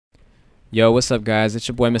Yo, what's up, guys? It's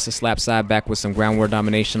your boy Mr. Slapside back with some ground war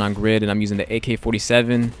domination on grid, and I'm using the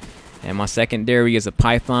AK-47, and my secondary is a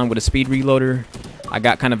Python with a speed reloader. I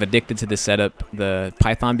got kind of addicted to this setup, the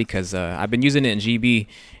Python, because I've been using it in GB,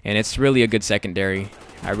 and it's really a good secondary.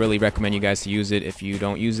 I really recommend you guys to use it if you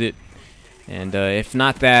don't use it. And if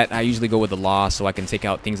not that, I usually go with the Law so I can take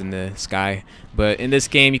out things in the sky. But in this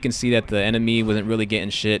game, you can see that the enemy wasn't really getting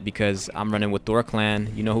shit because I'm running with Thor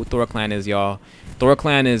Clan. You know who Thor Clan is, y'all. Thor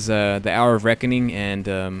Clan is the Hour of Reckoning, and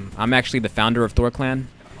I'm actually the founder of Thor Clan.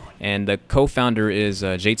 And the co-founder is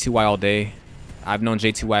J2Y all day. I've known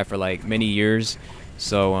J2Y for like many years.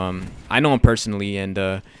 So I know him personally, and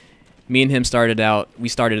me and him we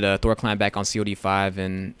started Thor Clan back on COD5,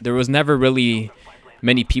 and there was never really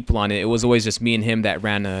many people on it. It was always just me and him that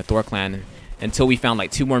ran Thor Clan until we found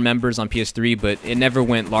like 2 more members on PS3, but it never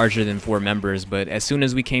went larger than 4 members. But as soon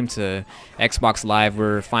as we came to Xbox Live,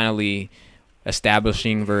 we're finally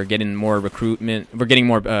establishing, we're getting more recruitment, we're getting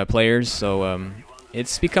more players, so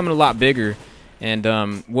it's becoming a lot bigger. And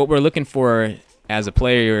what we're looking for as a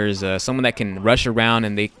player is someone that can rush around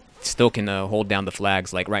and they still can hold down the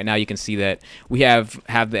flags. Like right now you can see that we have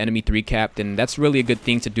the enemy 3 capped, and that's really a good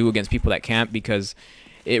thing to do against people that camp, because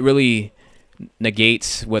it really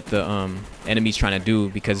negates what the enemy's trying to do.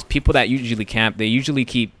 Because people that usually camp, they usually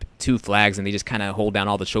keep 2 flags and they just kind of hold down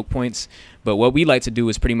all the choke points. But what we like to do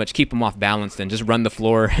is pretty much keep them off balance and just run the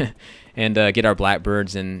floor and get our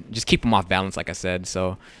blackbirds and just keep them off balance, like I said.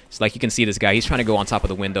 So it's like you can see this guy, he's trying to go on top of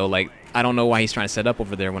the window. Like, I don't know why he's trying to set up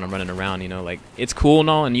over there when I'm running around, you know. Like, it's cool and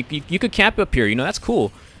all, and you could camp up here, you know, that's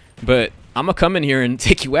cool. But I'm gonna come in here and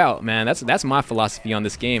take you out, man. That's my philosophy on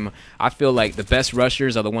this game. I feel like the best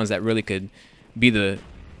rushers are the ones that really could be the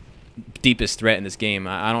deepest threat in this game.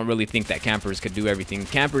 I don't really think that campers could do everything.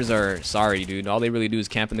 Campers are sorry, dude. All they really do is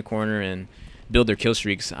camp in the corner and build their kill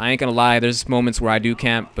streaks. I ain't gonna lie, there's moments where I do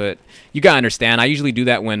camp, but you gotta understand, I usually do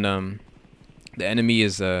that when the enemy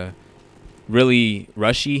is really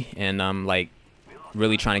rushy and I'm like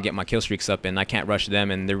really trying to get my kill streaks up, and I can't rush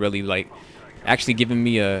them, and they're really like actually giving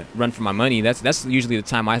me a run for my money. That's usually the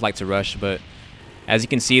time I like to rush. But as you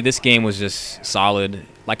can see, this game was just solid.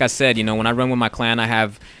 Like I said, you know, when I run with my clan, I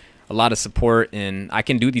have a lot of support and I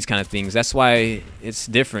can do these kind of things. That's why it's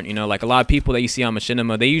different, you know. Like a lot of people that you see on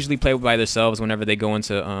Machinima, they usually play by themselves whenever they go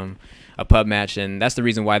into a pub match, and that's the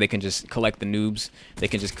reason why they can just collect the noobs. They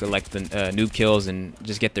can just collect the noob kills and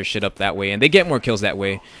just get their shit up that way, and they get more kills that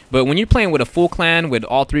way. But when you're playing with a full clan with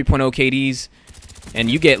all 3.0 KDs and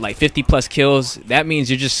you get like 50+ kills, that means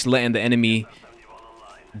you're just letting the enemy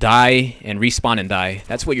die and respawn and die.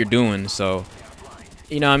 That's what you're doing. So,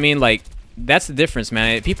 you know what I mean? Like, that's the difference,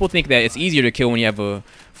 man. People think that it's easier to kill when you have a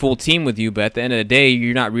full team with you, but at the end of the day,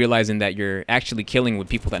 you're not realizing that you're actually killing with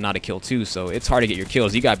people that know how to kill too. So it's hard to get your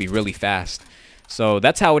kills. You gotta be really fast. So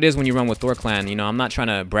that's how it is when you run with Thor Clan. You know, I'm not trying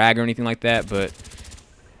to brag or anything like that, but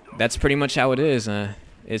that's pretty much how it is.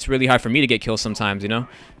 It's really hard for me to get kills sometimes, you know,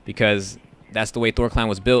 because that's the way Thor Clan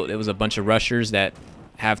was built. It was a bunch of rushers that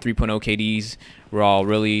have 3.0 KDs. We're all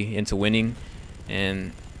really into winning,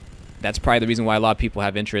 and that's probably the reason why a lot of people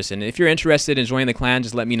have interest. And if you're interested in joining the clan,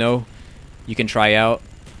 just let me know. You can try out,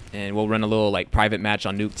 and we'll run a little like private match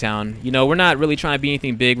on Nuketown. You know, we're not really trying to be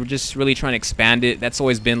anything big. We're just really trying to expand it. That's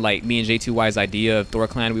always been like me and J2Y's idea of Thor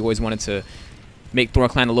Clan. We always wanted to make Thor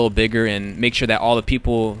Clan a little bigger and make sure that all the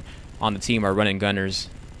people on the team are running gunners.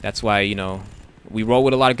 That's why, you know, we roll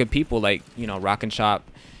with a lot of good people, like, you know, Rock and Chop,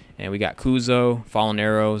 and we got Kuzo, Fallen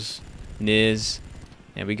Arrows, Niz,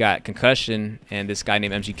 and we got Concussion and this guy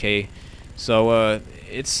named MGK. So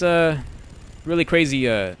it's a really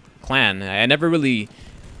crazy clan. I never really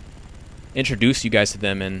introduced you guys to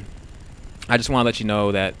them, and I just want to let you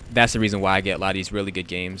know that that's the reason why I get a lot of these really good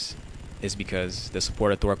games, is because the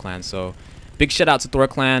support of Thor Clan. So big shout out to Thor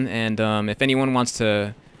Clan, and if anyone wants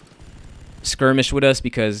to skirmish with us,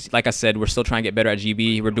 because like I said, we're still trying to get better at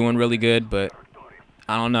GB. We're doing really good, but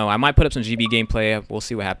I don't know. I might put up some GB gameplay. We'll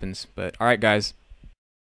see what happens. But all right, guys.